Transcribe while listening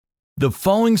The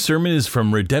following sermon is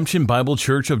from Redemption Bible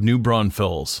Church of New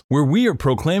Braunfels, where we are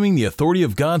proclaiming the authority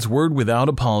of God's Word without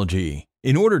apology,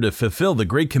 in order to fulfill the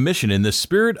Great Commission in the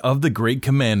spirit of the Great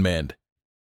Commandment.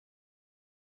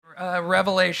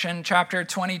 Revelation chapter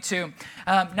 22.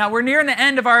 Now we're nearing the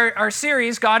end of our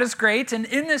series, God is Great, and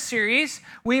in this series,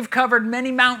 we've covered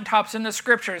many mountaintops in the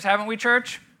Scriptures, haven't we,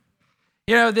 church?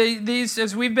 You know, these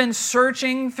as we've been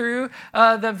searching through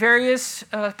the various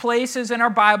places in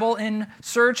our Bible in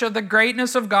search of the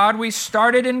greatness of God, we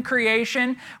started in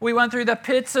creation. We went through the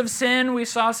pits of sin. We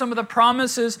saw some of the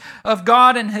promises of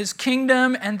God and His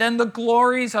kingdom, and then the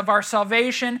glories of our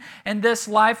salvation and this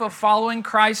life of following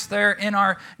Christ there in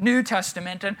our New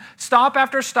Testament. And stop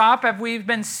after stop, as we've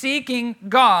been seeking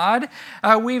God,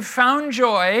 we've found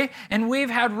joy, and we've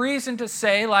had reason to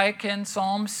say, like in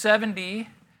Psalm 70,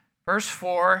 Verse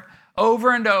 4,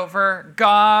 over and over,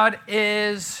 God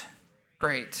is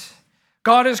great.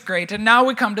 God is great. And now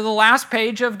we come to the last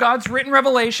page of God's written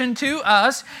revelation to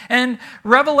us. And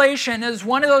Revelation is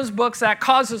one of those books that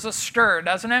causes a stir,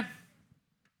 doesn't it?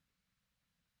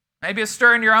 Maybe a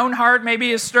stir in your own heart,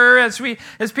 maybe a stir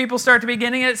as people start to be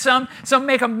getting it. Some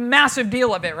make a massive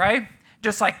deal of it, right?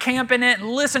 Just like camp in it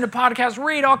and listen to podcasts,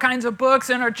 read all kinds of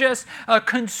books, and are just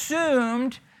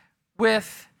consumed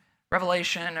with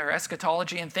Revelation or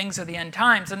eschatology and things of the end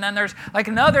times. And then there's like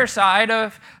another side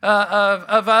of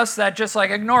us that just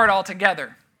like ignore it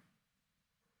altogether.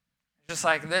 Just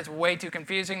like, that's way too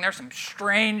confusing. There's some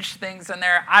strange things in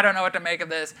there. I don't know what to make of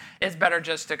this. It's better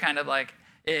just to kind of like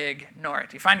ignore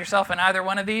it. You find yourself in either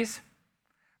one of these?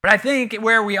 But I think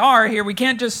where we are here, we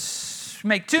can't just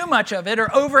make too much of it or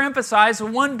overemphasize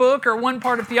one book or one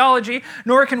part of theology,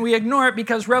 nor can we ignore it,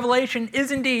 because Revelation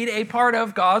is indeed a part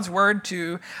of God's Word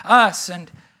to us.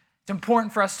 And it's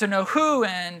important for us to know who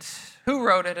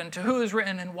wrote it and to who it was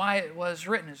written and why it was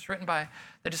written. It's written by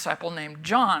the disciple named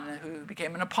John, who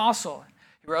became an apostle.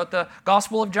 He wrote the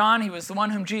Gospel of John. He was the one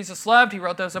whom Jesus loved. He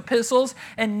wrote those epistles,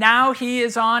 and now he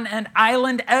is on an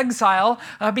island exile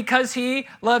because he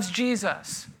loves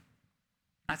Jesus.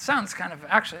 That sounds kind of,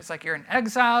 actually, it's like you're in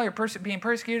exile, you're being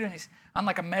persecuted, and he's on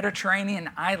like a Mediterranean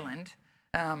island.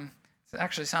 It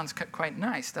actually sounds quite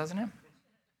nice, doesn't it?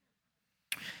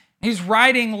 He's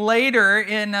writing later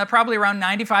in probably around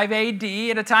 95 AD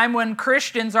at a time when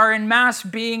Christians are en masse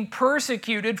being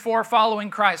persecuted for following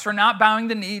Christ, for not bowing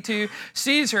the knee to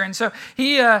Caesar. And so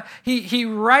he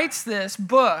writes this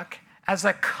book as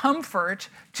a comfort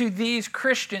to these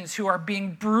Christians who are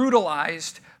being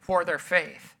brutalized for their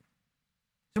faith.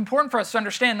 It's important for us to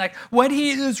understand, like, what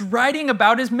he is writing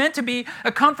about is meant to be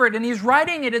a comfort, and he's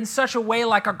writing it in such a way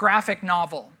like a graphic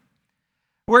novel,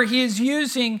 where he is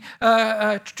using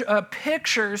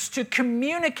pictures to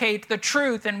communicate the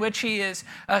truth in which he is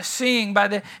seeing by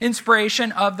the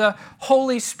inspiration of the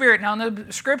Holy Spirit. Now, in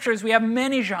the Scriptures, we have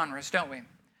many genres, don't we?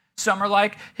 Some are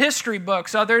like history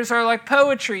books. Others are like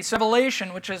poetry,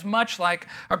 Revelation, which is much like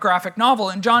a graphic novel.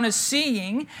 And John is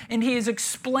seeing, and he is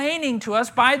explaining to us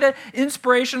by the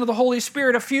inspiration of the Holy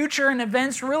Spirit a future and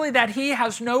events really that he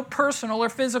has no personal or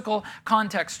physical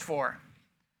context for.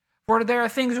 For there are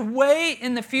things way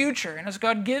in the future, and as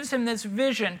God gives him this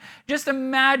vision, just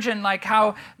imagine like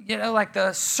how, like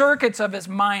the circuits of his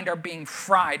mind are being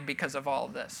fried because of all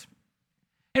of this.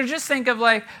 Just think of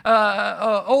like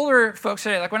older folks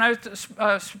today. Like when I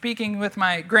was speaking with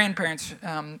my grandparents,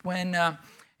 when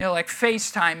like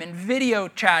FaceTime and video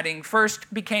chatting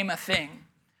first became a thing.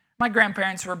 My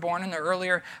grandparents were born in the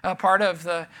earlier part of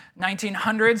the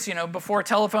 1900s, before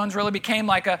telephones really became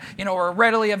like were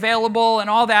readily available and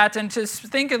all that. And to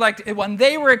think of like when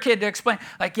they were a kid, to explain,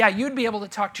 like, yeah, you'd be able to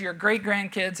talk to your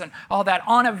great-grandkids and all that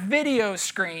on a video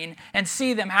screen and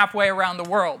see them halfway around the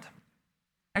world.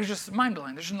 It's just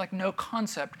mind-blowing. There's like no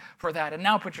concept for that. And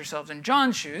now put yourselves in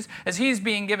John's shoes as he's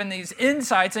being given these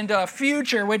insights into a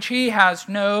future which he has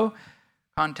no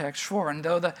context for. And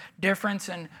though the difference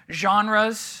in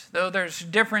genres, though there's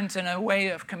difference in a way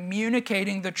of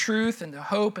communicating the truth and the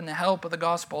hope and the help of the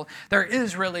gospel, there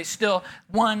is really still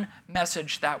one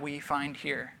message that we find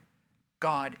here.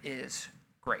 God is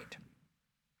great.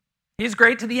 He's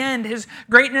great to the end. His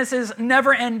greatness is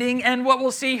never ending. And what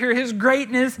we'll see here, his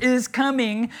greatness is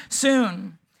coming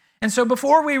soon. And so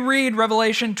before we read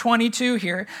Revelation 22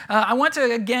 here, I want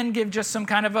to again give just some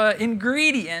kind of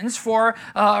ingredients for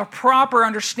a proper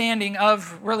understanding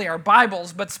of really our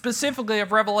Bibles, but specifically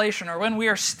of Revelation, or when we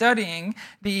are studying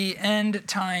the end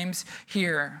times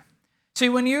here. See,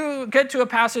 when you get to a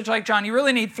passage like John, you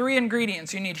really need three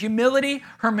ingredients. You need humility,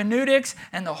 hermeneutics,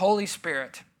 and the Holy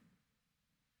Spirit.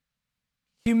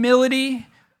 Humility,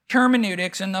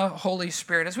 hermeneutics, and the Holy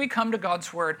Spirit. As we come to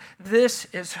God's Word, this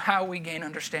is how we gain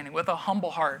understanding, with a humble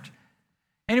heart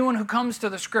Anyone who comes to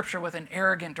the scripture with an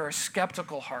arrogant or a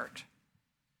skeptical heart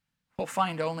will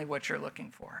find only what you're looking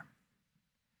for.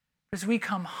 As we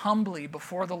come humbly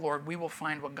before the Lord, we will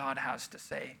find what God has to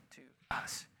say to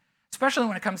us. Especially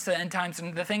when it comes to end times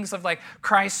and the things of like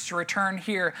Christ's return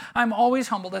here. I'm always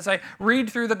humbled as I read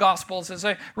through the Gospels, as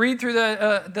I read through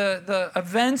the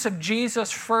events of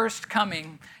Jesus' first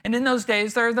coming. And in those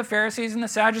days, there are the Pharisees and the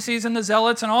Sadducees and the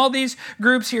Zealots and all these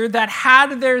groups here that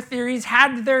had their theories,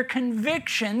 had their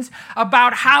convictions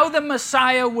about how the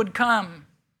Messiah would come.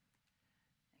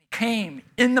 He came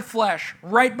in the flesh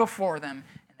right before them,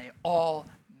 and they all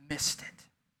missed it.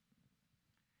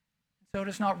 So it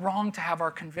is not wrong to have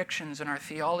our convictions and our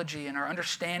theology and our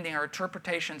understanding, our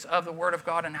interpretations of the Word of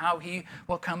God and how He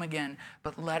will come again.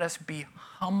 But let us be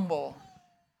humble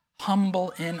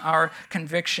in our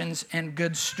convictions and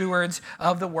good stewards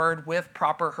of the Word with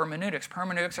proper hermeneutics.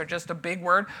 Hermeneutics are just a big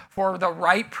word for the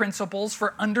right principles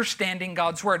for understanding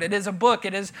God's Word. It is a book.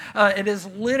 It is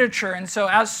literature. And so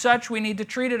as such, we need to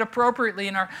treat it appropriately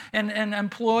and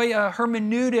employ a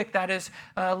hermeneutic that is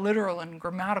literal and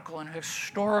grammatical and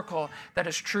historical, that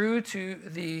is true to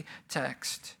the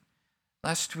text,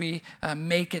 lest we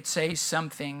make it say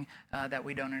something that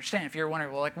we don't understand. If you're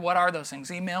wondering, well, like, what are those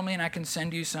things? Email me and I can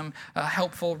send you some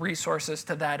helpful resources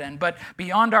to that end. But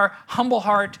beyond our humble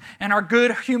heart and our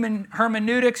good human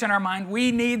hermeneutics in our mind,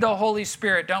 we need the Holy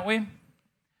Spirit, don't we?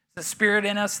 The Spirit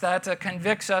in us that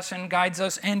convicts us and guides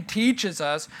us and teaches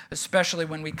us, especially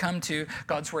when we come to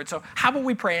God's Word. So how about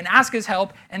we pray and ask His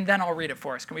help, and then I'll read it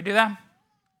for us. Can we do that?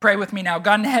 Pray with me now.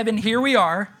 God in heaven, here we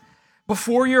are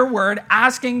before your Word,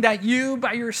 asking that you,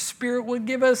 by your Spirit, would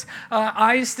give us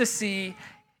eyes to see,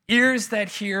 ears that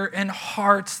hear, and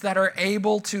hearts that are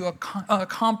able to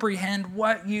comprehend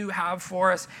what you have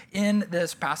for us in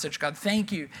this passage. God,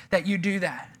 thank you that you do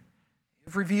that.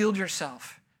 You've revealed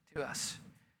yourself to us,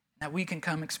 that we can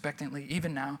come expectantly,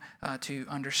 even now, to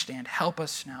understand. Help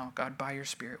us now, God, by your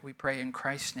Spirit. We pray in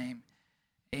Christ's name.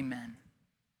 Amen.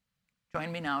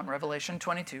 Join me now in Revelation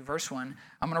 22, verse 1.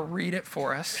 I'm going to read it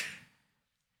for us.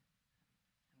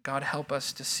 God, help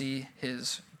us to see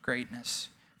His greatness.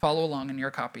 Follow along in your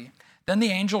copy. Then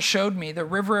the angel showed me the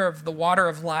river of the water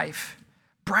of life,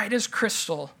 bright as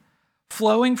crystal,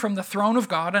 flowing from the throne of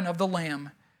God and of the Lamb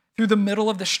through the middle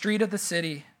of the street of the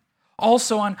city.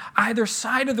 Also on either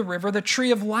side of the river, the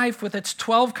tree of life with its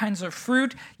 12 kinds of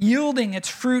fruit, yielding its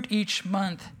fruit each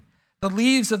month. The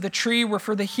leaves of the tree were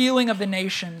for the healing of the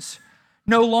nations.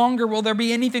 No longer will there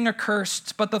be anything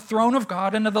accursed, but the throne of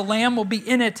God and of the Lamb will be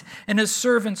in it, and His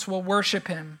servants will worship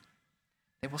Him.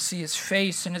 They will see His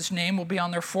face, and His name will be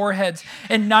on their foreheads,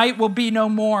 and night will be no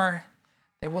more.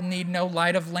 They will need no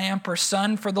light of lamp or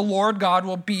sun, for the Lord God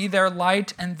will be their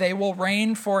light, and they will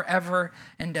reign forever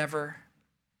and ever.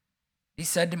 He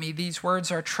said to me, these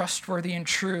words are trustworthy and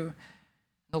true.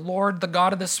 The Lord, the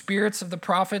God of the spirits of the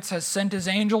prophets, has sent His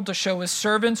angel to show His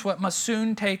servants what must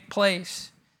soon take place.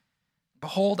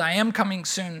 Behold, I am coming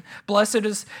soon. Blessed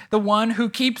is the one who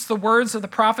keeps the words of the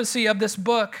prophecy of this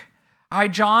book. I,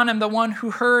 John, am the one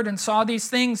who heard and saw these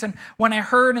things, and when I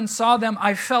heard and saw them,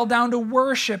 I fell down to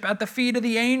worship at the feet of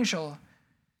the angel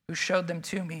who showed them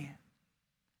to me.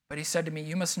 But he said to me,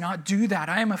 you must not do that.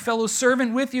 I am a fellow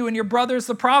servant with you and your brothers,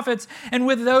 the prophets, and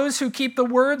with those who keep the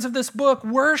words of this book.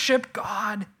 Worship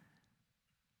God.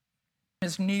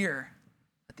 Is near.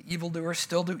 Let the evildoer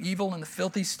still do evil, and the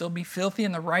filthy still be filthy,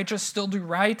 and the righteous still do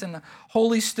right, and the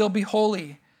holy still be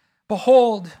holy.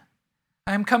 Behold,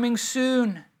 I am coming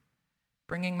soon,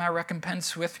 bringing my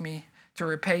recompense with me to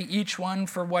repay each one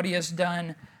for what he has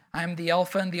done. I am the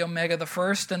Alpha and the Omega, the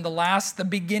first and the last, the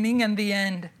beginning and the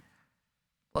end.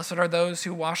 Blessed are those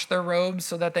who wash their robes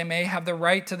so that they may have the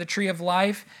right to the tree of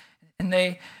life, and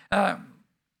they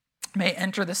may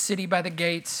enter the city by the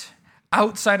gates.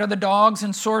 Outside are the dogs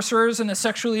and sorcerers and the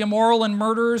sexually immoral and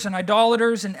murderers and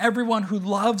idolaters and everyone who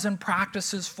loves and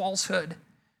practices falsehood.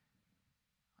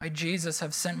 I, Jesus,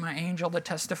 have sent my angel to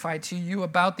testify to you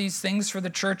about these things for the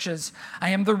churches. I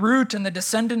am the root and the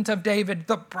descendant of David,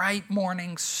 the bright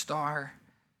morning star.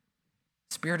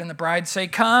 The Spirit and the bride say,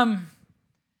 come.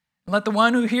 And let the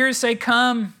one who hears say,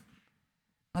 come.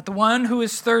 Let the one who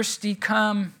is thirsty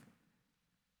come.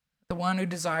 The one who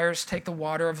desires take the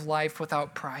water of life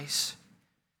without price.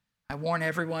 I warn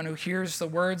everyone who hears the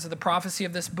words of the prophecy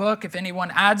of this book, if anyone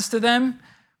adds to them,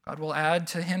 God will add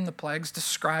to him the plagues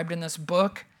described in this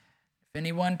book. If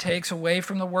anyone takes away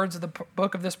from the words of the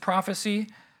book of this prophecy,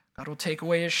 God will take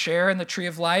away his share in the tree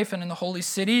of life and in the holy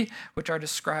city, which are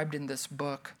described in this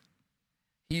book.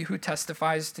 He who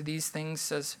testifies to these things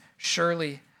says,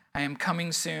 surely I am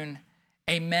coming soon.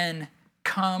 Amen.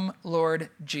 Come, Lord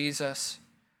Jesus.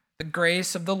 The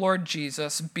grace of the Lord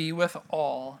Jesus be with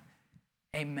all.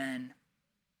 Amen.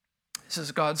 This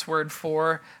is God's word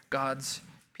for God's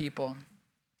people.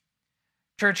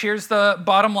 Church, here's the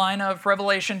bottom line of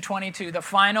Revelation 22. The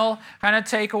final kind of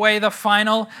takeaway, the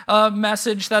final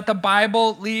message that the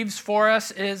Bible leaves for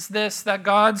us is this, that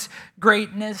God's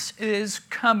greatness is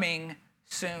coming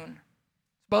soon.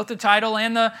 Both the title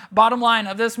and the bottom line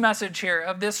of this message here,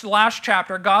 of this last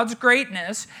chapter, God's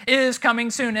greatness is coming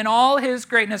soon. In all his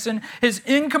greatness and his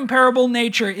incomparable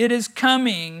nature, it is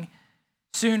coming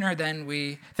sooner than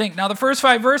we think. Now, the first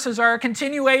 5 verses are a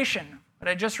continuation. What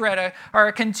I just read are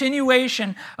a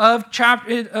continuation of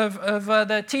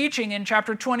the teaching in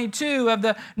chapter 22 of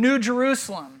the New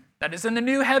Jerusalem. That is in the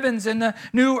new heavens, in the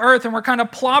new earth, and we're kind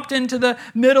of plopped into the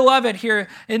middle of it here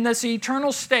in this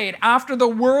eternal state after the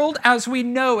world as we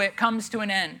know it comes to an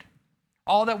end.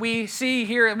 All that we see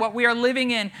here, what we are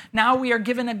living in, now we are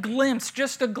given a glimpse,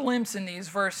 just a glimpse in these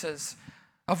verses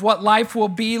of what life will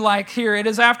be like here. It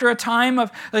is after a time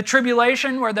of the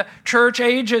tribulation where the church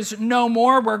age is no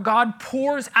more, where God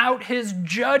pours out his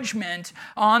judgment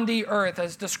on the earth,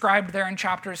 as described there in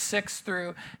chapters 6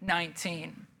 through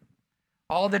 19.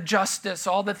 All the justice,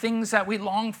 all the things that we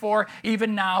long for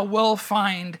even now will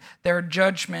find their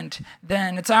judgment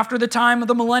then. It's after the time of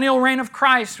the millennial reign of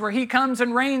Christ, where he comes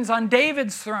and reigns on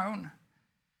David's throne.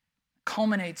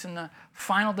 Culminates in the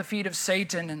final defeat of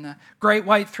Satan and the great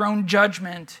white throne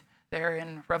judgment there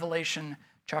in Revelation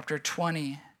chapter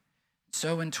 20.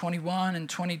 So in 21 and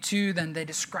 22, then they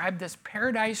describe this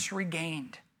paradise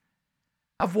regained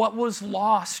of what was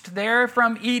lost there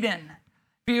from Eden.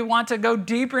 If you want to go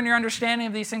deeper in your understanding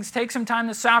of these things, take some time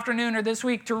this afternoon or this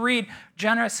week to read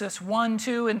Genesis 1,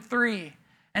 2, and 3.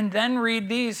 And then read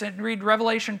these and read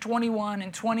Revelation 21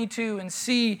 and 22 and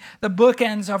see the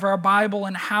bookends of our Bible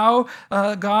and how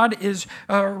God is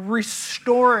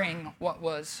restoring what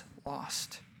was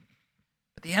lost.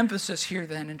 But the emphasis here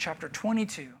then in chapter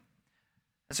 22,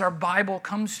 as our Bible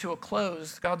comes to a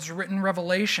close, God's written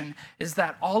revelation is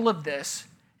that all of this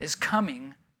is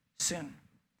coming soon.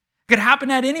 It could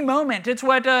happen at any moment. It's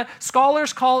what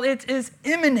scholars call it is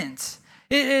imminent.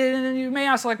 You may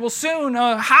ask, well, soon,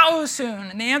 how soon?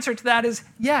 And the answer to that is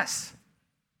yes.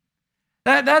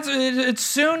 It's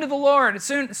soon to the Lord. It's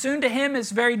soon to him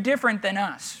is very different than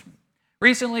us.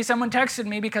 Recently, someone texted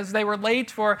me because they were late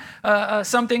for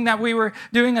something that we were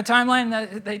doing, a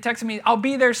timeline. They texted me, I'll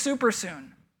be there super soon. I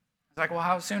was like, well,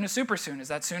 how soon is super soon? Is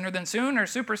that sooner than soon or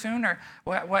super soon? Or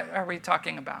what are we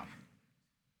talking about?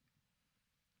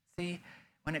 See,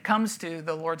 when it comes to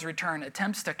the Lord's return,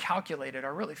 attempts to calculate it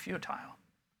are really futile.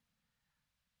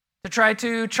 To try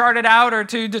to chart it out or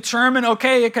to determine,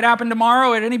 okay, it could happen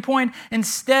tomorrow at any point.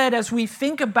 Instead, as we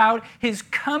think about his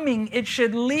coming, it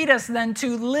should lead us then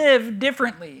to live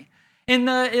differently.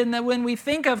 When we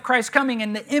think of Christ's coming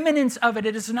and the imminence of it,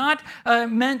 it is not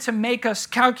meant to make us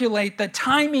calculate the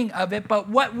timing of it, but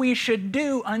what we should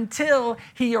do until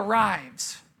he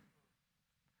arrives.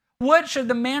 What should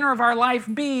the manner of our life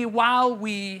be while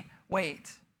we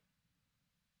wait?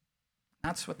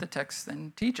 That's what the text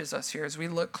then teaches us here as we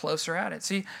look closer at it.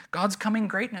 See, God's coming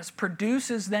greatness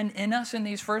produces then in us in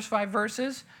these first 5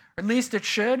 verses, or at least it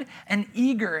should, an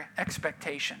eager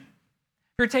expectation.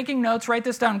 If you're taking notes, write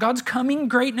this down. God's coming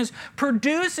greatness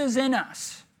produces in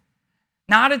us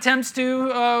not attempts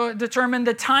to determine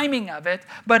the timing of it,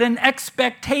 but an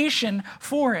expectation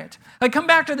for it. I come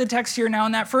back to the text here now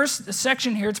in that first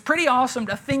section here. It's pretty awesome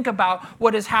to think about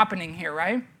what is happening here,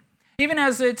 right? Even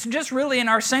as it's just really in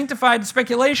our sanctified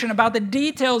speculation about the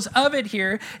details of it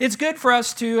here, it's good for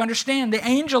us to understand the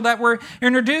angel that we're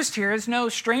introduced here is no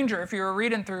stranger. If you were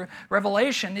reading through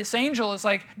Revelation, this angel is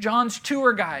like John's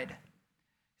tour guide.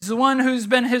 He's the one who's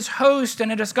been his host,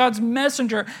 and it is God's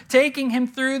messenger taking him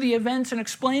through the events and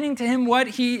explaining to him what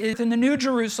he is in the New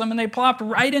Jerusalem. And they plopped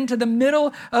right into the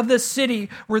middle of the city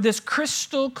where this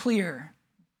crystal clear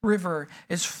river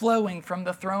is flowing from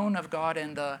the throne of God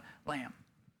and the Lamb.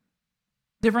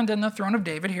 Different than the throne of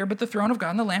David here, but the throne of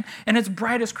God and the Lamb. And it's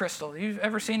bright as crystal. You've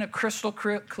ever seen a crystal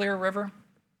clear river?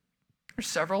 There's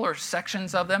several or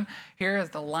sections of them. Here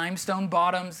is the limestone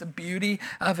bottoms, the beauty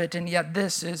of it, and yet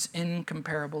this is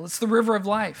incomparable. It's the river of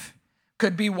life.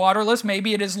 Could be waterless.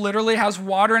 Maybe it is literally has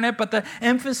water in it, but the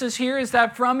emphasis here is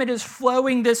that from it is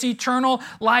flowing this eternal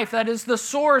life that is the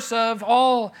source of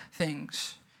all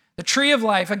things. The tree of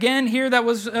life, again here that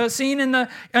was seen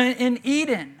in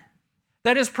Eden,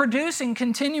 that is producing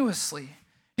continuously.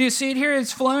 Do you see it here?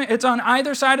 It's flowing. It's on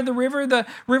either side of the river. The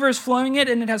river is flowing it,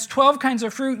 and it has 12 kinds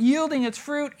of fruit, yielding its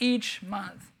fruit each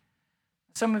month.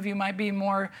 Some of you might be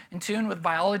more in tune with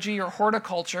biology or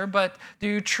horticulture, but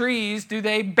do trees, do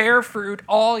they bear fruit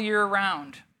all year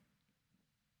round?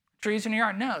 trees in your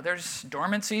yard? No, there's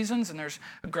dormant seasons and there's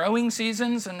growing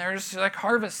seasons and there's like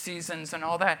harvest seasons and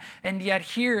all that. And yet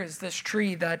here is this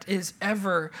tree that is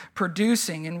ever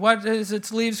producing. And what does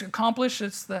its leaves accomplish?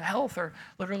 It's the health, or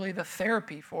literally the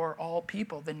therapy for all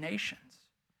people, the nations.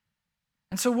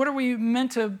 And so what are we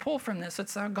meant to pull from this?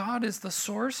 It's that God is the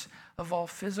source of all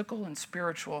physical and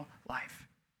spiritual life.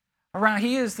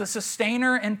 He is the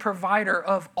sustainer and provider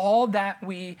of all that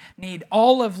we need.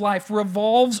 All of life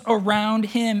revolves around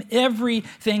him,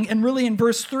 everything. And really in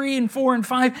verse 3 and 4 and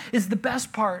 5 is the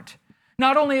best part.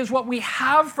 Not only is what we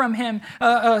have from him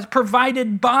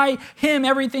provided by him,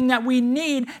 everything that we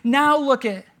need, now look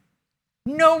at it.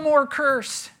 No more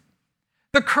curse.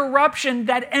 The corruption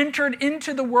that entered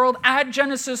into the world at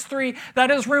Genesis 3 that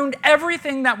has ruined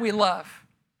everything that we love,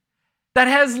 that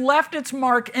has left its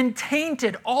mark and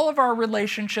tainted all of our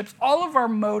relationships, all of our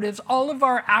motives, all of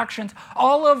our actions,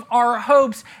 all of our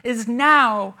hopes, is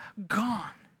now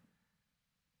gone.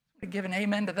 We give an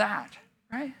amen to that,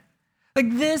 right?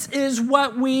 Like, this is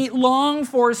what we long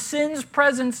for. Sin's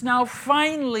presence now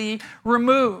finally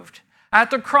removed. At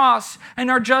the cross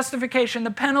and our justification,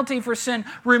 the penalty for sin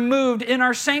removed. In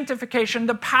our sanctification,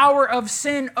 the power of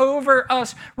sin over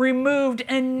us removed.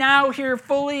 And now here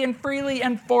fully and freely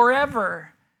and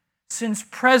forever, sin's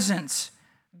presence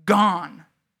gone.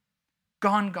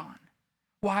 Gone.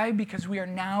 Why? Because we are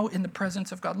now in the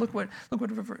presence of God. Look what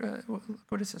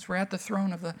it says. We're at the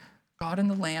throne of the God and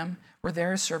the Lamb. We're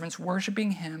there as servants,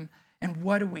 worshiping him. And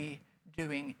what are we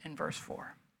doing in verse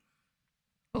 4?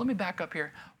 But let me back up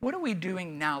here. What are we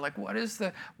doing now? Like, what is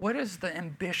the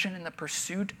ambition and the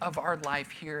pursuit of our life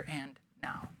here and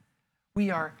now?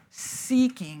 We are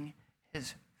seeking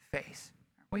his face,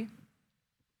 aren't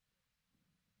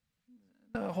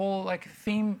we? The whole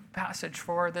theme passage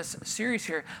for this series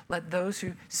here: let those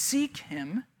who seek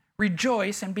him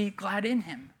rejoice and be glad in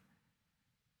him.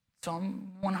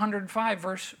 Psalm 105,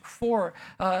 verse 4,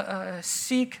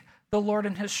 seek the Lord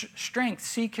in his strength,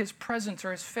 seek his presence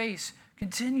or his face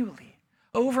continually,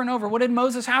 over and over. What did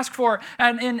Moses ask for?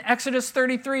 And in Exodus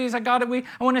 33, he's like, God, I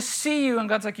want to see you. And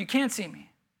God's like, you can't see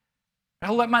me.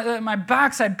 I'll let my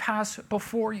backside pass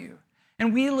before you.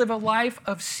 And we live a life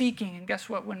of seeking. And guess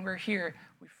what? When we're here,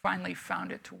 we finally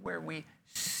found it to where we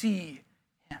see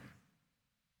him.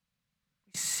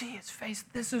 We see his face.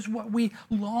 This is what we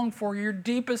long for. Your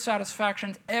deepest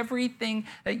satisfactions, everything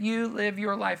that you live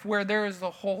your life, where there is the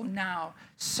whole now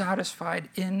satisfied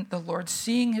in the Lord,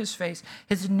 seeing his face,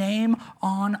 his name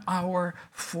on our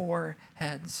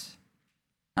foreheads.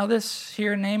 Now this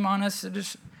here, name on us,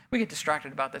 we get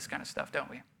distracted about this kind of stuff, don't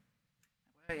we?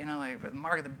 You know, like the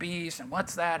mark of the beast, and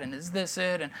what's that, and is this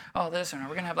it, and all this, and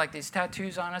we're going to have these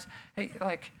tattoos on us. Hey,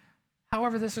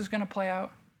 however this is going to play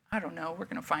out, I don't know. We're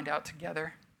going to find out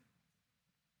together.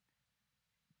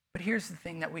 But here's the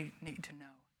thing that we need to know: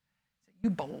 that you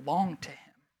belong to him.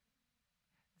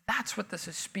 That's what this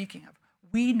is speaking of.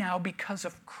 We now, because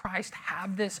of Christ,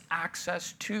 have this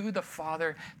access to the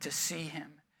Father to see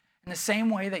him. In the same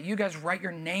way that you guys write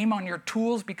your name on your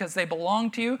tools because they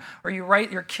belong to you, or you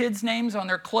write your kids' names on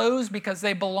their clothes because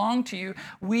they belong to you,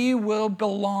 we will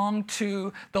belong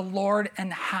to the Lord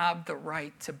and have the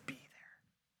right to be there.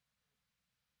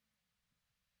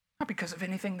 Not because of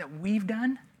anything that we've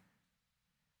done,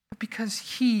 but because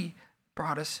he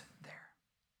brought us there.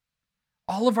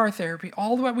 All of our therapy,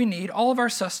 all of what we need, all of our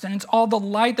sustenance, all the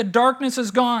light, the darkness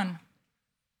is gone.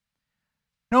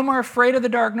 No more afraid of the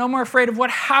dark, no more afraid of what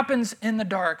happens in the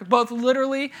dark, both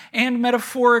literally and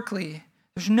metaphorically.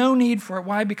 There's no need for it.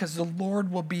 Why? Because the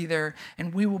Lord will be there,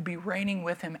 and we will be reigning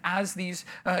with him as these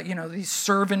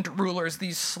servant rulers,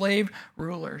 these slave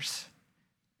rulers.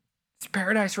 It's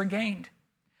paradise regained.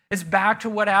 It's back to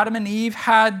what Adam and Eve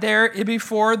had there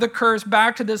before the curse,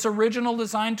 back to this original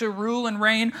design to rule and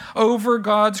reign over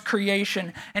God's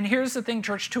creation. And here's the thing,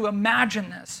 church, to imagine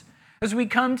this. As we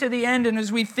come to the end and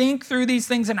as we think through these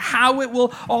things and how it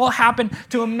will all happen,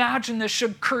 to imagine this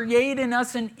should create in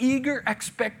us an eager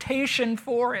expectation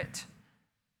for it.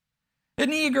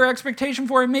 An eager expectation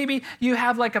for it. Maybe you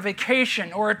have a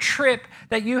vacation or a trip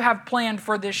that you have planned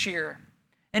for this year.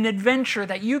 An adventure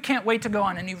that you can't wait to go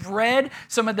on. And you've read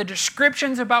some of the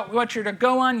descriptions about what you're to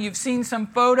go on. You've seen some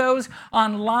photos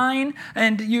online,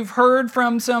 and you've heard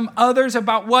from some others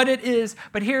about what it is.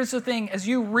 But here's the thing. As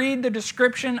you read the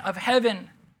description of heaven,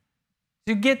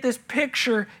 you get this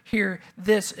picture here.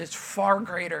 This is far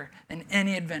greater than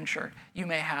any adventure you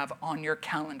may have on your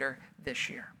calendar this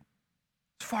year.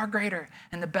 It's far greater.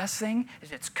 And the best thing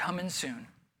is it's coming soon.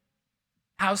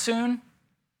 How soon?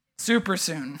 Super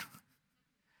soon.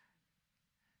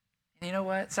 You know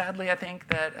what? Sadly, I think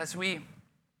that as we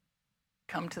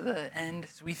come to the end,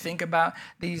 as we think about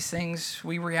these things,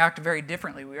 we react very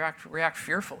differently. We react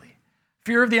fearfully.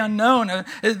 Fear of the unknown.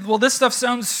 Well, this stuff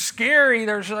sounds scary.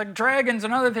 There's like dragons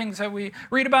and other things that we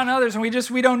read about in others, and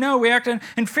we don't know. We act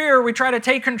in fear. We try to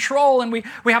take control, and we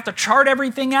have to chart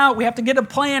everything out. We have to get a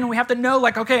plan, and we have to know,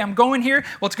 like, okay, I'm going here.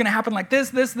 Well, it's going to happen like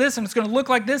this, and it's going to look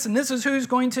like this, and this is who's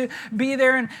going to be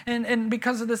there. And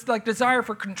because of this like desire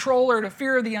for control or the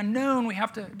fear of the unknown, we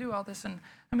have to do all this. And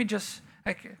let me just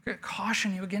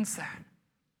caution you against that.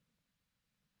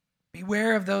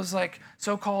 Beware of those like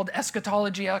so-called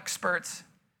eschatology experts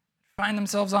who find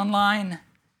themselves online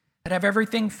that have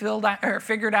everything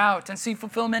figured out and see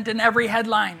fulfillment in every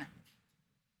headline.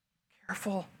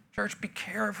 Careful, church, be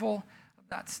careful of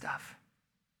that stuff.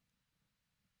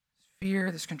 This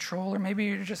fear, this control, or maybe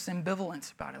you're just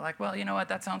ambivalent about it. Like, well, you know what,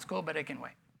 that sounds cool, but it can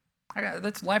wait.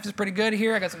 Life is pretty good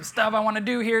here. I got some stuff I want to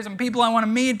do here, some people I want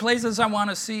to meet, places I want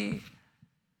to see.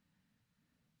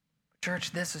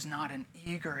 Church, this is not an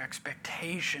eager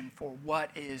expectation for what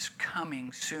is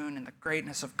coming soon in the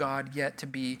greatness of God yet to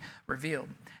be revealed.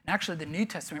 And actually, the New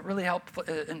Testament really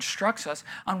instructs us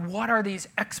on what are these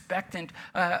expectant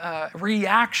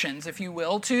reactions, if you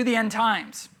will, to the end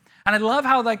times. And I love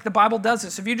how like the Bible does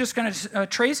this. If you just kind of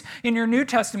trace in your New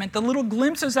Testament the little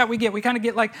glimpses that we kind of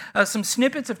get like some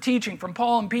snippets of teaching from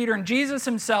Paul and Peter and Jesus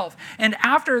himself. And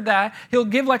after that, he'll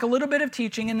give like a little bit of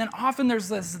teaching, and then often there's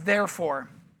this therefore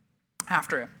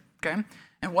after it, okay?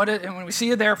 And when we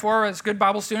see a therefore as good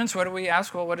Bible students, what do we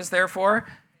ask? Well, what is therefore?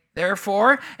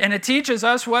 Therefore, and it teaches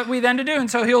us what we then to do. And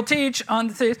so he'll teach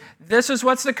on this is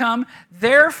what's to come.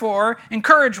 Therefore,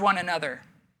 encourage one another.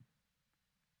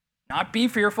 Not be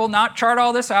fearful, not chart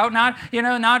all this out, not be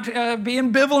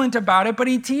ambivalent about it, but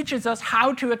he teaches us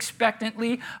how to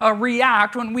expectantly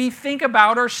react when we think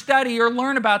about or study or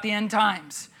learn about the end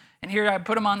times. And here I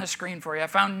put them on the screen for you. I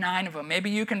found 9 of them. Maybe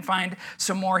you can find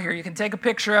some more here. You can take a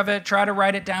picture of it, try to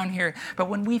write it down here. But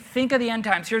when we think of the end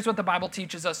times, here's what the Bible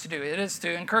teaches us to do. It is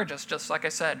to encourage us, just like I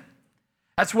said.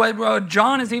 That's what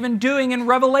John is even doing in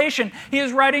Revelation. He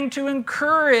is writing to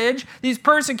encourage these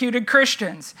persecuted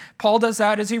Christians. Paul does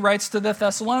that as he writes to the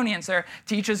Thessalonians there.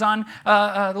 Teaches on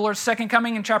the Lord's second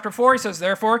coming in chapter 4. He says,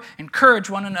 therefore, encourage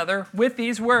one another with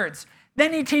these words.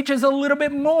 Then he teaches a little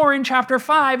bit more in chapter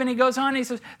 5, and he goes on, and he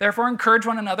says, therefore, encourage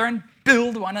one another and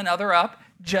build one another up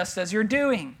just as you're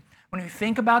doing. When we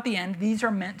think about the end, these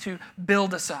are meant to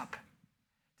build us up,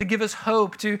 to give us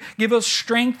hope, to give us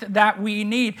strength that we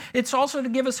need. It's also to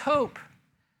give us hope.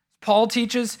 Paul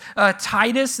teaches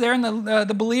Titus there, and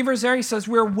the believers there, he says,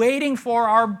 we're waiting for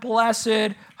our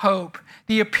blessed hope,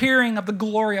 the appearing of the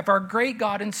glory of our great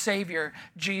God and Savior,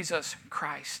 Jesus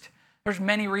Christ. There's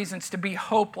many reasons to be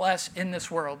hopeless in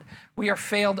this world. We are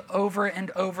failed over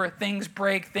and over. Things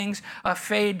break, things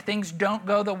fade, things don't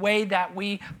go the way that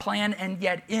we plan, and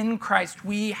yet in Christ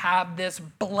we have this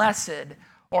blessed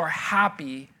or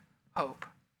happy hope,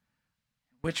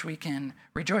 which we can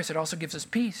rejoice. It also gives us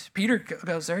peace. Peter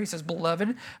goes there. He says,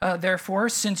 beloved, therefore,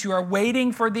 since you are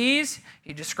waiting for these,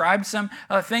 he describes some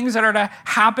things that are to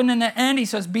happen in the end. He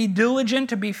says, be diligent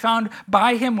to be found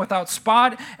by him without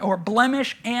spot or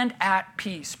blemish and at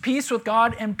peace. Peace with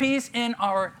God and peace in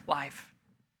our life.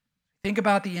 Think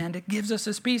about the end. It gives us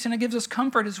this peace, and it gives us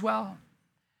comfort as well.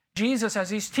 Jesus, as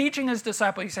he's teaching his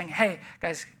disciples, he's saying, hey,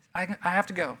 guys, I have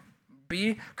to go.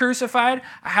 Be crucified.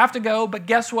 I have to go, but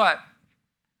guess what?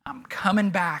 I'm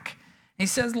coming back. He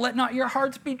says, let not your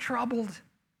hearts be troubled.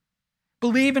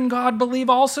 Believe in God, believe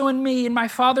also in me. In my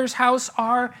Father's house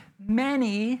are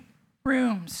many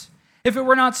rooms. If it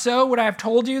were not so, would I have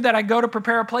told you that I go to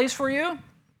prepare a place for you?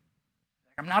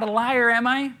 I'm not a liar, am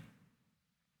I?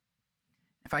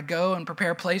 If I go and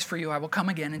prepare a place for you, I will come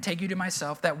again and take you to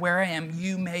myself, that where I am,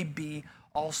 you may be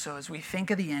also. As we think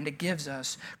of the end, it gives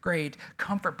us great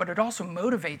comfort, but it also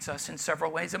motivates us in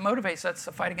several ways. It motivates us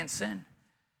to fight against sin.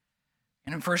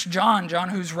 And in 1 John,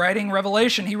 who's writing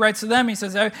Revelation, he writes to them, he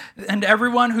says, and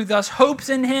everyone who thus hopes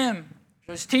in him,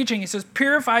 his teaching, he says,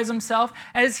 purifies himself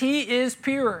as he is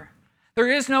pure.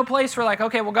 There is no place for like,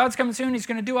 okay, well, God's coming soon, he's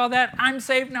going to do all that. I'm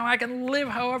saved now, I can live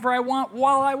however I want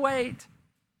while I wait.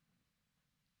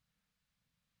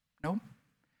 Nope.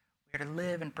 We are to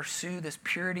live and pursue this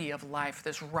purity of life,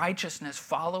 this righteousness,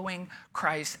 following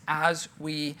Christ as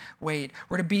we wait.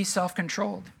 We're to be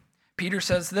self-controlled. Peter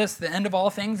says this, the end of all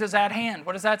things is at hand.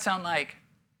 What does that sound like?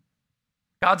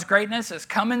 God's greatness is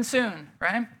coming soon,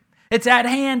 right? It's at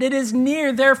hand. It is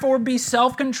near. Therefore, be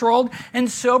self-controlled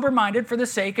and sober-minded for the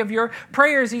sake of your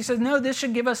prayers. He says, no, this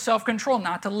should give us self-control,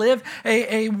 not to live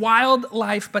a wild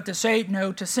life, but to say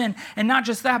no to sin. And not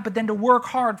just that, but then to work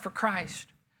hard for Christ.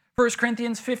 1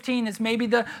 Corinthians 15 is maybe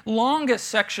the longest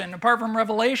section, apart from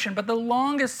Revelation, but the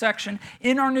longest section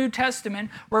in our New Testament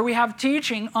where we have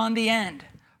teaching on the end.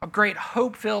 A great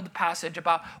hope-filled passage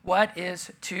about what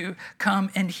is to come.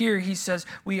 And here he says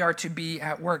we are to be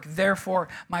at work. Therefore,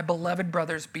 my beloved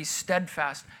brothers, be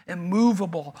steadfast,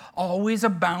 immovable, always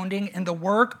abounding in the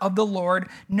work of the Lord,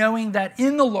 knowing that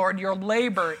in the Lord your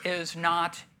labor is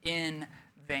not in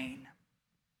vain.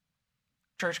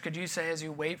 Church, could you say as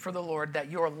you wait for the Lord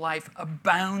that your life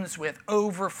abounds with,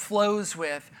 overflows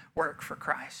with work for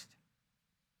Christ?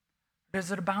 Or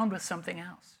does it abound with something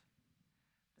else?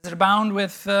 Does it abound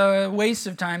with waste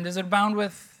of time? Does it abound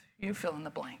with, you fill in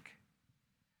the blank?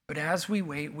 But as we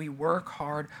wait, we work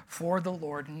hard for the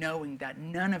Lord, knowing that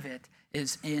none of it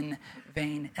is in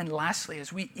vain. And lastly,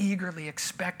 as we eagerly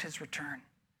expect his return,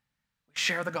 we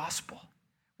share the gospel.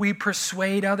 We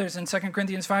persuade others. In 2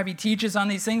 Corinthians 5, he teaches on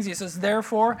these things. He says,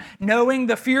 therefore, knowing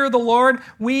the fear of the Lord,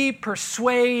 we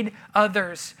persuade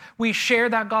others. We share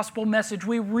that gospel message.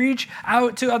 We reach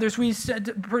out to others. We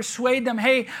persuade them,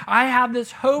 hey, I have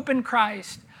this hope in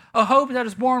Christ, a hope that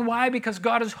is born. Why? Because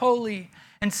God is holy,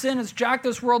 and sin has jacked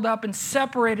this world up and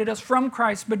separated us from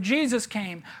Christ. But Jesus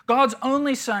came, God's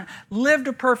only Son, lived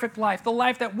a perfect life, the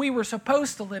life that we were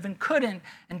supposed to live and couldn't,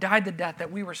 and died the death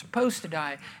that we were supposed to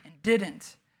die and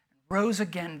didn't. Rose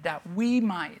again that we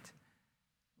might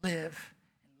live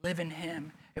in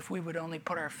him. If we would only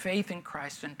put our faith in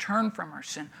Christ and turn from our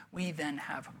sin, we then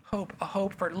have hope, a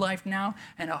hope for life now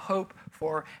and a hope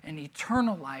for an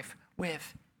eternal life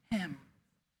with him.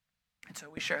 And so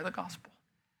we share the gospel.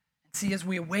 And see, as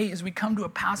we wait, as we come to a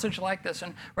passage like this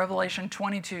in Revelation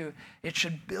 22, it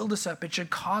should build us up. It should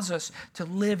cause us to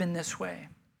live in this way.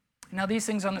 Now, these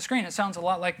things on the screen, it sounds a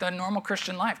lot like the normal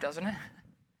Christian life, doesn't it?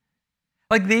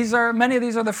 Like many of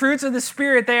these are the fruits of the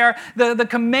Spirit. They are the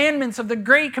commandments of the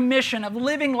Great Commission of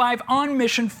living life on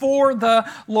mission for the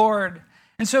Lord.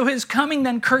 And so his coming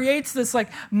then creates this like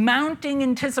mounting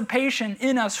anticipation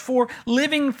in us for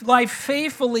living life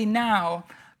faithfully now,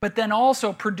 but then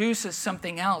also produces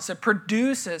something else. It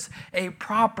produces a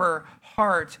proper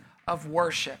heart of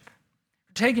worship.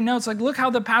 Taking notes, like look how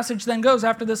the passage then goes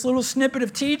after this little snippet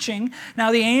of teaching.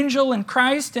 Now the angel and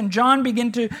Christ and John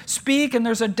begin to speak, and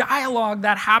there's a dialogue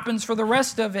that happens for the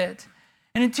rest of it.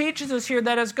 And it teaches us here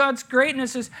that as God's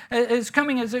greatness is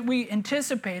coming as we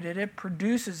anticipated, it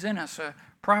produces in us a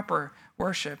proper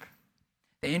worship.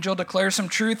 The angel declares some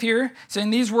truth here, saying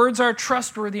these words are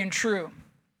trustworthy and true.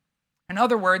 In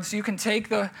other words, you can take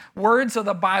the words of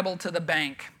the Bible to the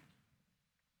bank.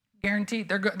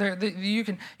 Guaranteed. You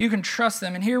can trust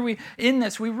them. And here we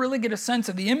really get a sense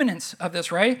of the imminence of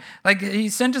this, right? Like he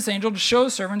sent his angel to show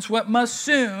his servants what must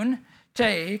soon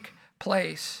take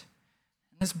place.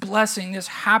 This blessing, this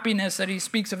happiness that he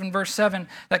speaks of in verse 7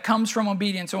 that comes from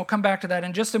obedience. And we'll come back to that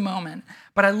in just a moment.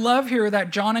 But I love here that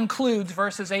John includes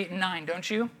verses 8 and 9, don't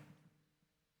you?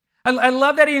 I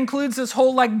love that he includes this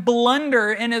whole like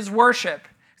blunder in his worship.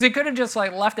 Because he could have just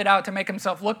like left it out to make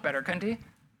himself look better, couldn't he?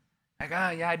 Like,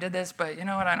 oh, yeah, I did this, but you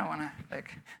know what? I don't want to, I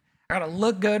got to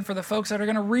look good for the folks that are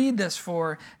going to read this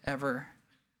forever.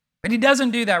 But he doesn't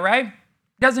do that, right?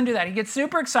 He doesn't do that. He gets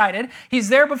super excited. He's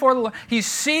there before the Lord. He's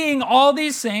seeing all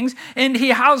these things, and he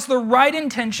has the right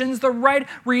intentions, the right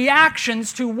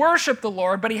reactions to worship the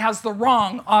Lord, but he has the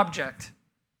wrong object.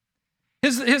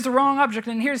 Here's the wrong object,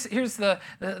 and here's the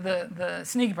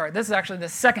sneaky part. This is actually the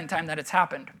second time that it's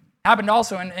happened. Happened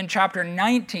also in chapter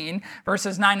 19,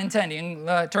 verses 9 and 10. You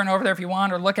can turn over there if you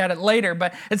want or look at it later,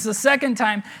 but it's the second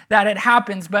time that it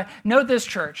happens. But note this,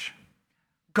 church.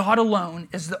 God alone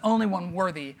is the only one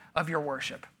worthy of your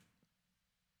worship.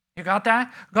 You got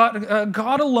that?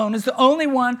 God alone is the only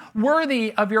one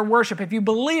worthy of your worship. If you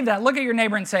believe that, look at your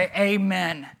neighbor and say,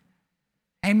 amen.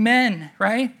 Amen,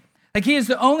 right? Like he is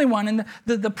the only one. And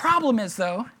the problem is,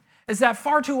 though, is that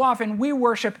far too often we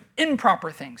worship improper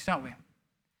things, don't we?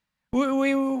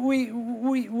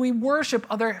 We worship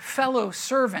other fellow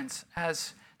servants,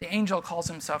 as the angel calls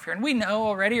himself here. And we know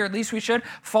already, or at least we should,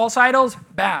 false idols,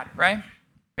 bad, right?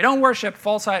 We don't worship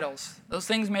false idols. Those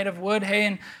things made of wood,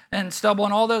 hay, and stubble,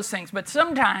 and all those things. But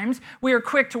sometimes we are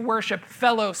quick to worship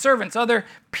fellow servants, other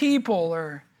people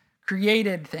or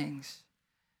created things.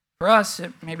 For us,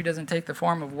 it maybe doesn't take the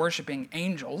form of worshiping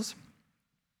angels.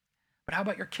 But how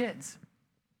about your kids?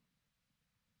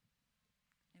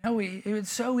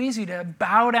 It's so easy to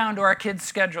bow down to our kids'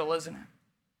 schedule, isn't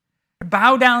it?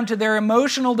 Bow down to their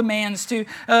emotional demands, to,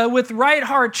 with right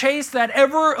heart, chase that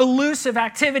ever-elusive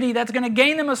activity that's going to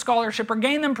gain them a scholarship or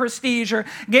gain them prestige or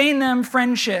gain them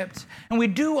friendships. And we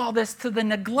do all this to the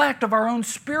neglect of our own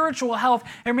spiritual health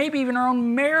or maybe even our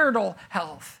own marital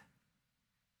health.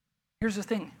 Here's the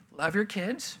thing. Love your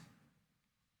kids.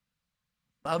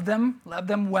 Love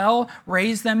them well,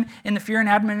 raise them in the fear and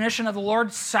admonition of the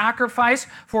Lord, sacrifice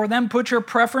for them, put your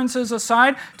preferences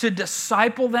aside to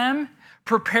disciple them,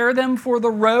 prepare them for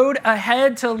the road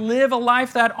ahead to live a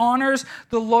life that honors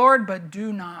the Lord, but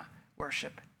do not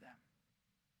worship them.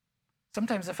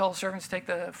 Sometimes the fellow servants take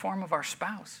the form of our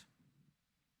spouse.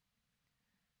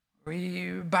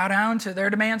 We bow down to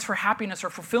their demands for happiness or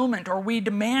fulfillment, or we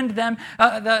demand them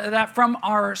that from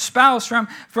our spouse, from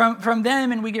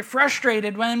them, and we get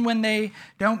frustrated when they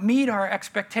don't meet our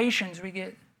expectations. We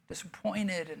get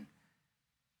disappointed. And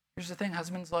here's the thing,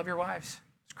 husbands, love your wives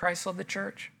as Christ loved the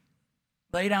church.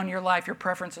 Lay down your life, your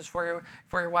preferences for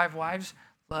your wife. Wives,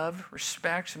 love,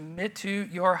 respect, submit to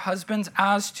your husbands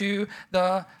as to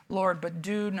the Lord, but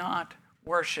do not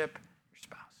worship your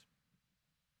spouse.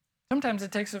 Sometimes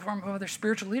it takes the form of other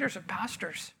spiritual leaders or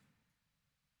pastors.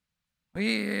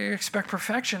 We expect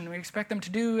perfection. We expect them to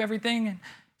do everything and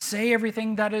say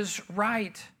everything that is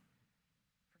right,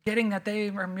 forgetting that they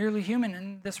are merely human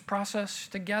in this process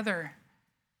together.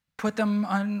 Put them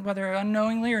on, whether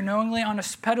unknowingly or knowingly, on a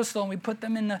pedestal, and we put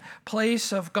them in the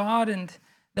place of God, and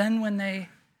then when they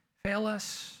fail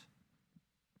us,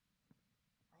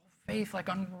 faith like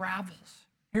unravels.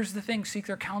 Here's the thing, seek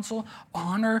their counsel,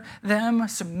 honor them,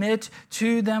 submit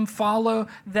to them, follow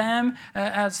them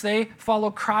as they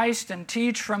follow Christ and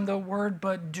teach from the word,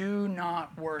 but do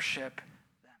not worship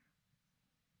them.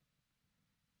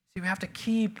 See, we have to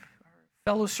keep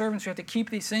our fellow servants, we have to keep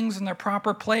these things in their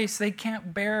proper place. They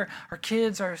can't bear, our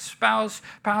kids, our spouse,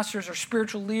 pastors, our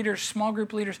spiritual leaders, small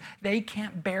group leaders, they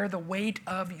can't bear the weight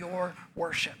of your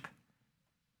worship.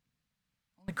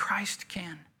 Only Christ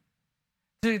can.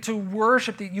 To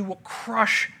worship, that you will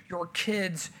crush your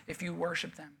kids if you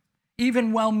worship them.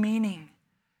 Even well-meaning.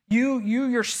 You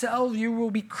yourselves, you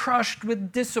will be crushed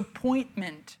with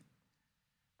disappointment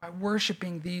by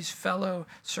worshiping these fellow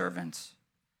servants.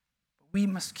 We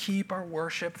must keep our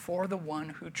worship for the one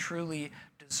who truly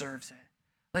deserves it.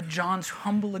 Let John's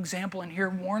humble example in here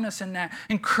warn us in that,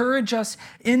 encourage us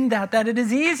in that it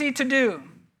is easy to do.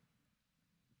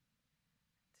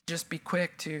 Just be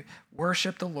quick to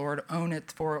worship the Lord, own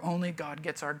it, for only God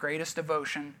gets our greatest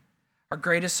devotion, our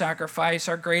greatest sacrifice,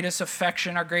 our greatest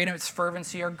affection, our greatest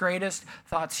fervency, our greatest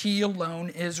thoughts. He alone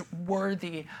is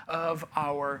worthy of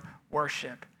our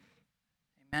worship.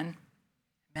 Amen?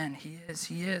 Amen. He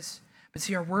is. But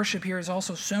see, our worship here is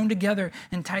also sewn together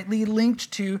and tightly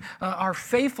linked to our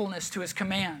faithfulness to his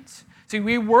commands. See,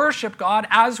 we worship God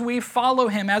as we follow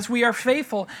him, as we are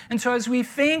faithful. And so as we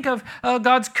think of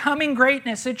God's coming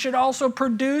greatness, it should also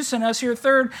produce in us, here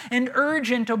third, an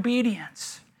urgent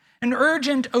obedience. An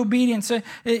urgent obedience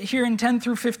here in 10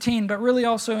 through 15, but really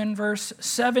also in verse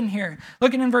 7 here.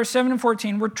 Looking in verse 7 and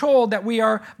 14, we're told that we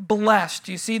are blessed.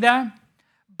 Do you see that?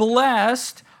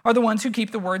 Blessed are the ones who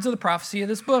keep the words of the prophecy of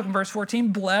this book. In verse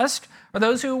 14, blessed are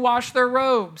those who wash their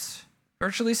robes.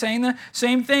 Virtually saying the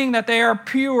same thing, that they are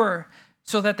pure,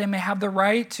 so that they may have the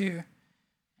right to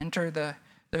enter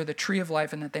the tree of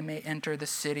life, and that they may enter the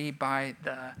city by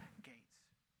the gates.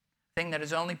 Thing that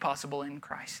is only possible in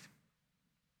Christ.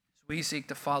 We seek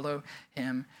to follow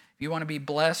him. If you want to be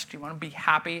blessed, you want to be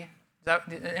happy.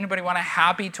 Anybody want a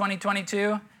happy 2022?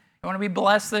 You want to be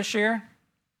blessed this year?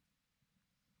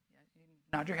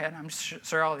 Nod your head. I'm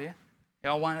sure all of you.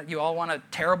 You all want a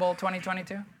terrible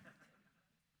 2022?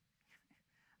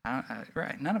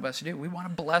 Right, none of us do. We want a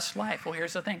blessed life. Well,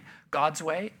 here's the thing. God's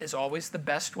way is always the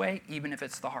best way, even if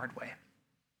it's the hard way.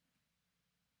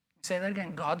 Say that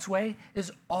again. God's way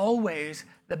is always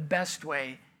the best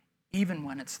way, even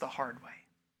when it's the hard way.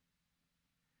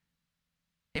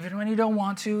 Even when you don't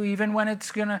want to, even when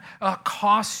it's going to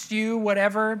cost you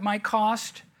whatever it might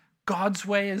cost, God's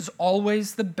way is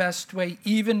always the best way,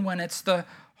 even when it's the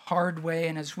hard way.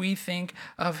 And as we think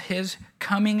of his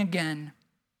coming again,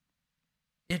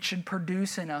 it should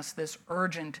produce in us this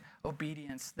urgent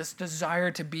obedience, this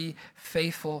desire to be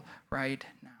faithful right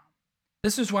now.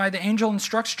 This is why the angel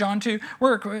instructs John to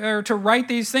work, or to write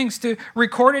these things, to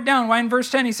record it down. Why in verse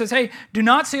 10 he says, hey, do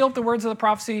not seal up the words of the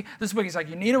prophecy. This book, he's like,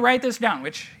 you need to write this down,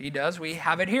 which he does. We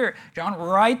have it here. John,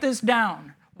 write this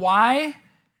down. Why?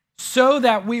 So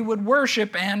that we would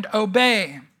worship and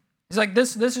obey. He's like,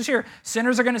 this is here.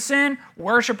 Sinners are going to sin.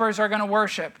 Worshipers are going to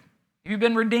worship. If you've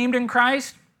been redeemed in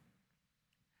Christ,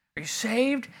 are you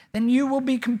saved? Then you will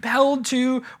be compelled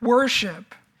to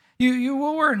worship. You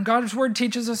will work, and God's word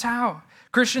teaches us how.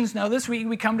 Christians know this.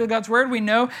 We come to God's word. We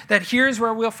know that here's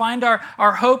where we'll find our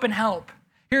hope and help.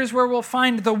 Here's where we'll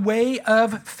find the way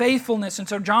of faithfulness. And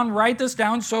so John, write this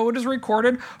down so it is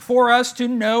recorded for us to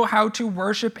know how to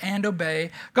worship and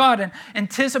obey God. And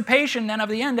anticipation then of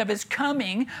the end of his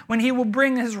coming, when he will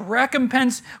bring his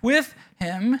recompense with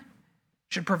him,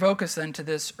 should provoke us then to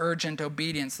this urgent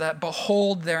obedience. That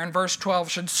behold there in verse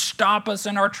 12 should stop us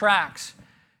in our tracks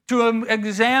to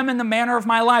examine the manner of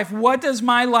my life. What does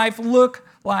my life look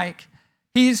like?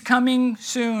 He's coming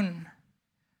soon.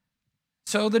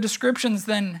 So the descriptions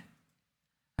then,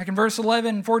 like in verse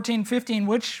 11, 14, 15,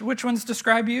 which ones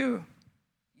describe you?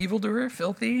 Evildoer,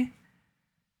 filthy.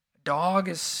 Dog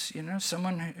is,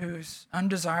 someone who's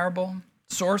undesirable.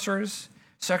 Sorcerers,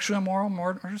 sexually immoral,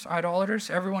 murderers, idolaters,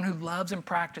 everyone who loves and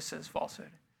practices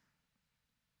falsehood.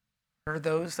 Or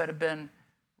those that have been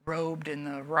robed in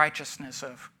the righteousness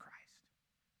of Christ.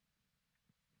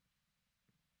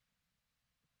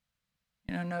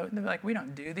 No, they're like, we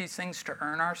don't do these things to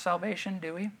earn our salvation,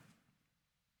 do we?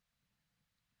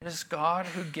 It is God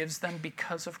who gives them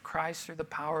because of Christ through the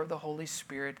power of the Holy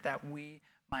Spirit that we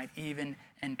might even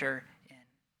enter in.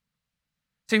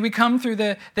 See, we come through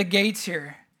the gates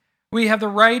here. We have the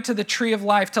right to the tree of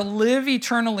life, to live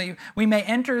eternally. We may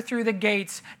enter through the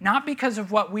gates, not because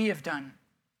of what we have done,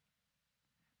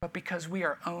 but because we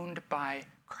are owned by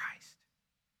Christ.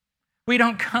 We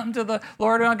don't come to the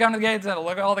Lord, we don't come to the gates and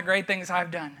look at all the great things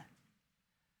I've done.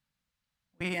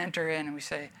 We enter in and we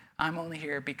say, I'm only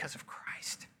here because of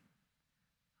Christ.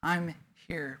 I'm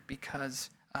here because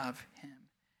of him.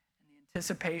 And the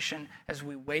anticipation as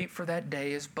we wait for that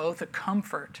day is both a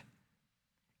comfort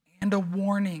and a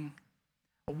warning.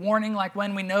 A warning like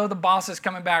when we know the boss is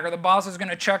coming back, or the boss is going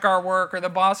to check our work, or the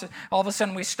boss, all of a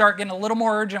sudden we start getting a little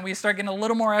more urgent, we start getting a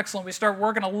little more excellent, we start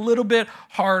working a little bit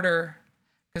harder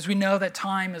because we know that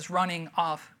time is running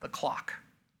off the clock.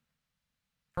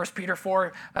 1 Peter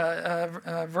 4,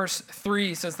 verse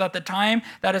 3 says that the time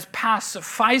that has passed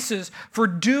suffices for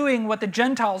doing what the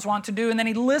Gentiles want to do. And then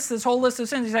he lists this whole list of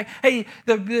sins. He's like, hey,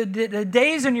 the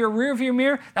days in your rearview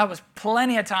mirror, that was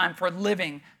plenty of time for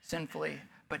living sinfully.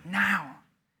 But now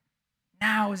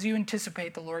as you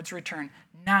anticipate the Lord's return,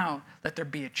 now let there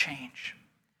be a change.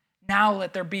 Now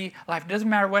let there be life. It doesn't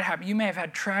matter what happened. You may have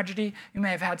had tragedy. You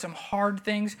may have had some hard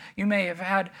things. You may have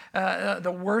had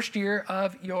the worst year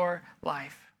of your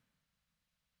life.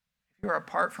 If you are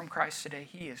apart from Christ today,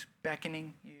 he is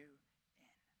beckoning you in.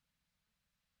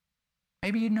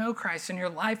 Maybe you know Christ and your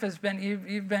life has been,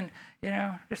 you've been,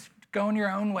 just going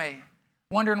your own way,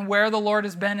 wondering where the Lord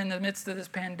has been in the midst of this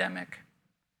pandemic.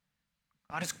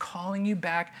 God is calling you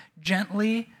back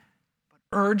gently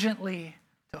but urgently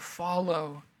to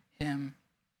follow him.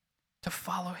 To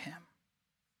follow him.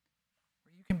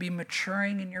 Where you can be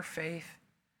maturing in your faith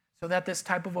so that this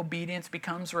type of obedience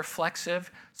becomes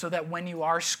reflexive, so that when you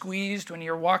are squeezed, when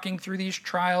you're walking through these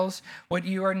trials, what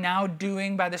you are now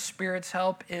doing by the Spirit's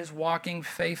help is walking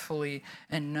faithfully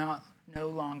and no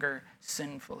longer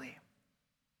sinfully.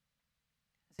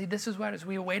 See, this is what, as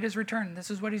we await his return, this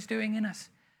is what he's doing in us.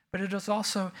 But it is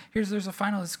also, there's a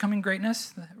final, it's coming greatness.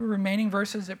 The remaining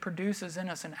verses, it produces in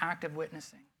us an act of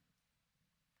witnessing.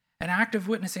 An act of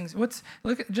witnessing.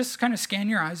 Just kind of scan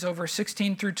your eyes over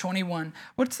 16 through 21.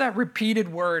 What's that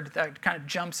repeated word that kind of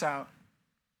jumps out?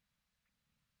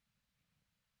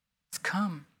 It's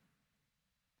come.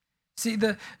 See,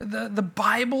 the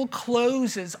Bible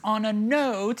closes on a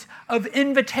note of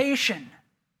invitation.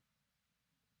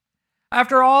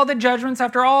 After all the judgments,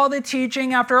 after all the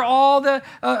teaching, after all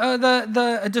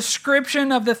the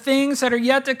description of the things that are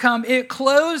yet to come, it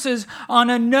closes on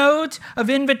a note of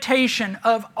invitation.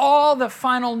 Of all the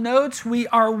final notes, we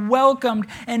are welcomed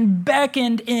and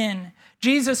beckoned in.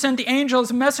 Jesus sent the angel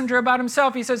as a messenger about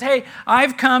himself. He says, hey,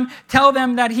 I've come. Tell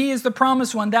them that he is the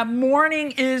promised one. That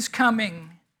morning is coming.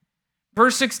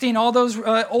 Verse 16, all those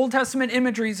Old Testament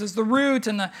imageries as the root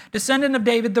and the descendant of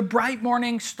David, the bright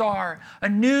morning star. A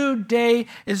new day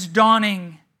is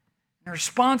dawning. In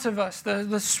response of us,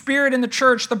 the Spirit in the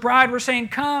church, the bride, we're saying,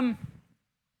 come.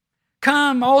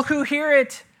 Come, all who hear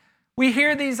it. We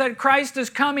hear these that Christ is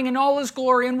coming in all his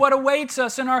glory, and what awaits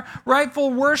us in our rightful,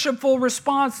 worshipful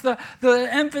response, the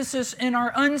emphasis in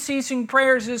our unceasing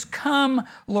prayers is, come,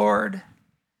 Lord.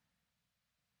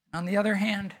 On the other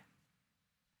hand,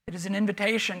 it is an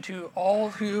invitation to all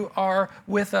who are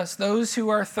with us. Those who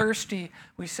are thirsty,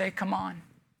 we say, come on.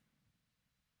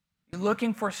 Are you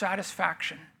looking for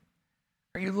satisfaction?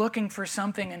 Are you looking for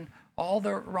something in all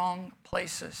the wrong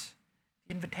places?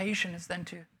 The invitation is then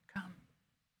to come.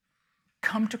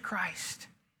 Come to Christ.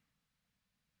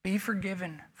 Be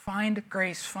forgiven. Find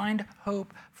grace. Find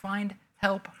hope. Find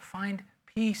help. Find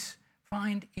peace.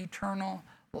 Find eternal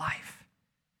life.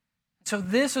 So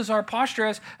this is our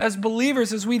posture as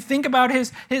believers as we think about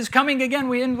his coming again.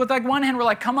 We end with like one hand, we're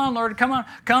like, come on, Lord, come on,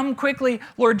 come quickly,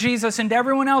 Lord Jesus. And to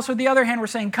everyone else with the other hand, we're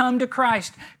saying, come to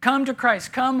Christ, come to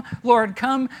Christ, come, Lord,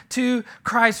 come to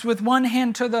Christ. With one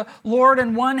hand to the Lord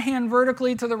and one hand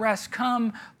vertically to the rest.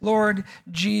 Come, Lord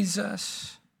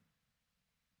Jesus.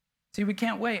 See, we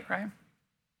can't wait, right?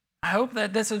 I hope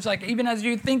that this is like, even as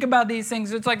you think about these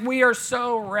things, it's like we are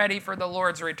so ready for the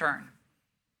Lord's return.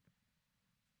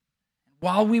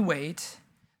 While we wait,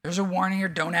 there's a warning here.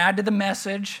 Don't add to the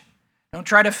message. Don't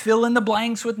try to fill in the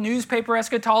blanks with newspaper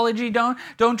eschatology.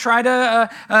 Don't try to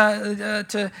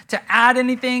add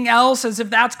anything else as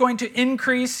if that's going to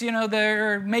increase,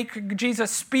 or make Jesus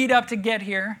speed up to get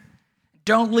here.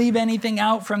 Don't leave anything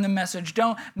out from the message.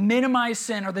 Don't minimize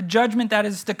sin or the judgment that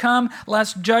is to come,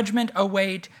 lest judgment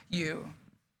await you.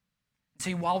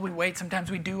 See, while we wait,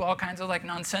 sometimes we do all kinds of like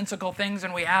nonsensical things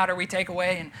and we add or we take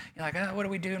away and you're like, oh, what do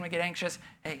we do? And we get anxious.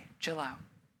 Hey, chill out.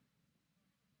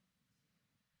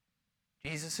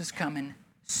 Jesus is coming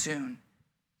soon.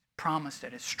 Promised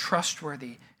it. It's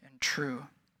trustworthy and true.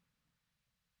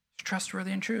 It's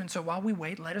trustworthy and true. And so while we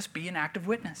wait, let us be an active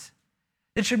witness.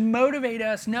 It should motivate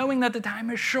us, knowing that the time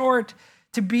is short,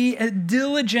 to be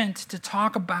diligent to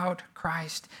talk about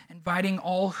Christ, inviting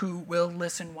all who will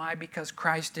listen. Why? Because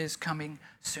Christ is coming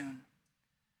soon.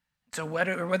 So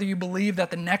whether you believe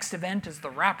that the next event is the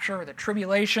rapture or the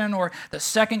tribulation or the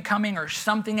second coming or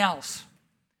something else,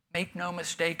 make no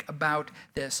mistake about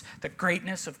this. The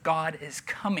greatness of God is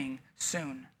coming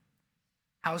soon.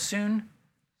 How soon?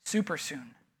 Super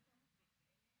soon.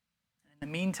 In the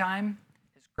meantime,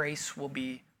 His grace will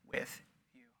be with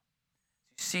you.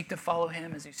 As you seek to follow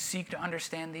Him, as you seek to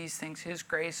understand these things, His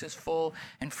grace is full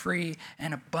and free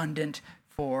and abundant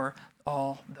for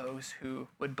all those who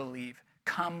would believe.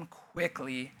 Come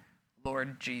quickly,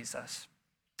 Lord Jesus.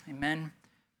 Amen.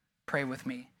 Pray with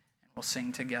me, and we'll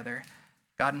sing together.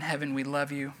 God in heaven, we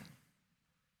love you.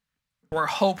 We're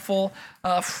hopeful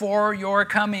for your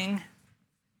coming.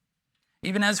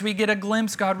 Even as we get a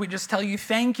glimpse, God, we just tell you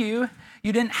thank you.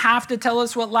 You didn't have to tell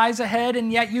us what lies ahead,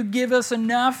 and yet you give us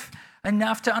enough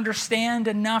to understand,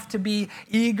 enough to be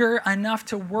eager, enough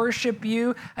to worship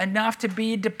you, enough to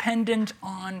be dependent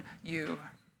on you.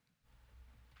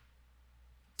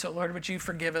 So, Lord, would you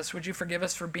forgive us? Would you forgive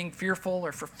us for being fearful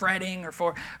or for fretting or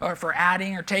for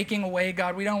adding or taking away?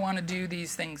 God, we don't want to do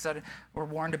these things that we're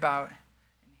warned about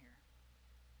in here.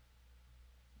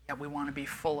 Yet we want to be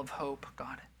full of hope,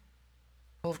 God,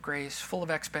 full of grace, full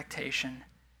of expectation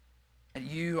that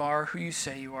you are who you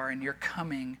say you are and you're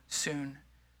coming soon.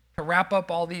 To wrap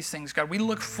up all these things, God, we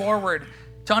look forward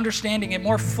to understanding it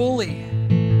more fully.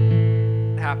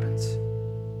 It happens.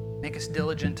 Make us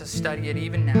diligent to study it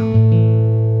even now.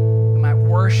 Might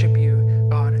worship you,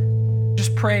 God.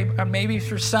 Just pray, maybe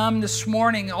for some this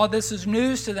morning, all this is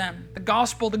news to them. The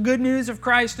gospel, the good news of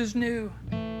Christ is new.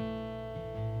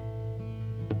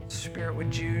 Spirit,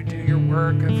 would you do your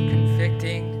work of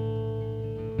convicting,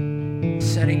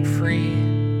 setting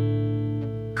free?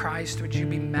 Christ, would you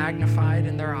be magnified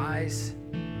in their eyes?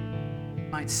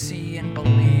 Might see and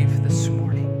believe this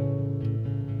morning.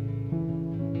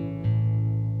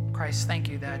 Christ, thank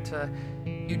you that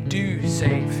you do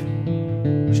save.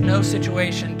 There's no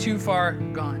situation too far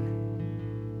gone.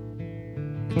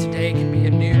 And today can be a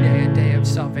new day, a day of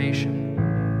salvation.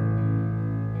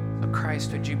 So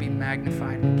Christ, would you be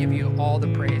magnified and give you all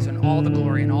the praise and all the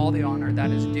glory and all the honor that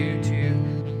is due to you.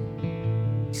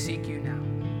 We seek you now.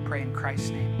 Pray in Christ's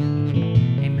name.